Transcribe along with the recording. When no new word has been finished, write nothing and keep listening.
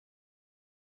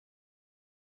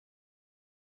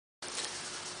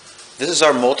This is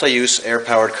our multi-use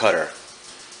air-powered cutter.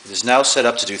 It is now set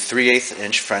up to do 3/8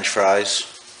 inch French fries.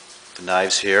 The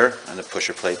knives here and the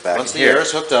pusher plate back Once in the here. air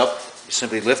is hooked up, You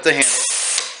simply lift the handle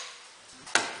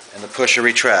and the pusher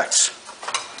retracts.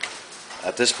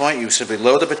 At this point you simply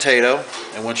load the potato,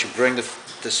 and once you bring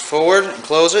this forward and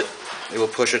close it, it will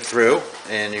push it through,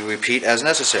 and you repeat as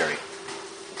necessary.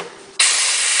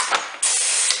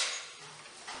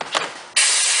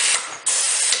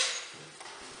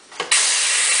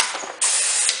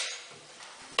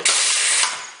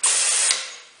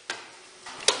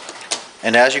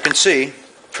 And as you can see,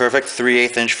 perfect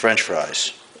 3/8 inch French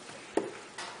fries.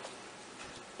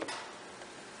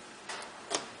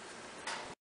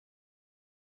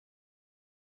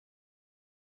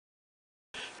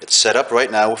 It's set up right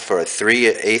now for a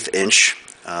 3/8 inch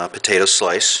potato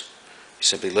slice. You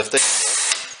simply lift it,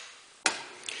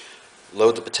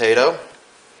 load the potato,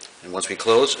 and once we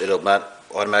close, it'll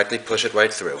automatically push it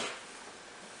right through.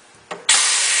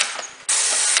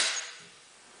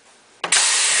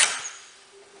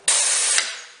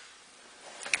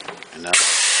 And now,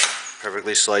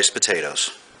 perfectly sliced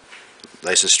potatoes.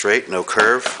 Nice and straight, no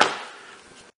curve.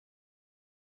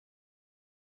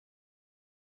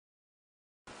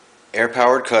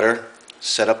 Air-powered cutter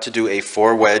set up to do a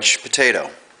 4-wedge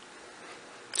potato.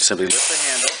 Simply lift the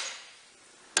handle.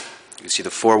 You can see the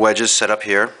 4 wedges set up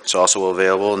here. It's also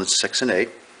available in 6 and 8.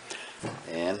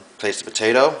 And place the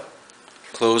potato,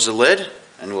 close the lid,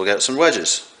 and we'll get some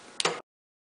wedges.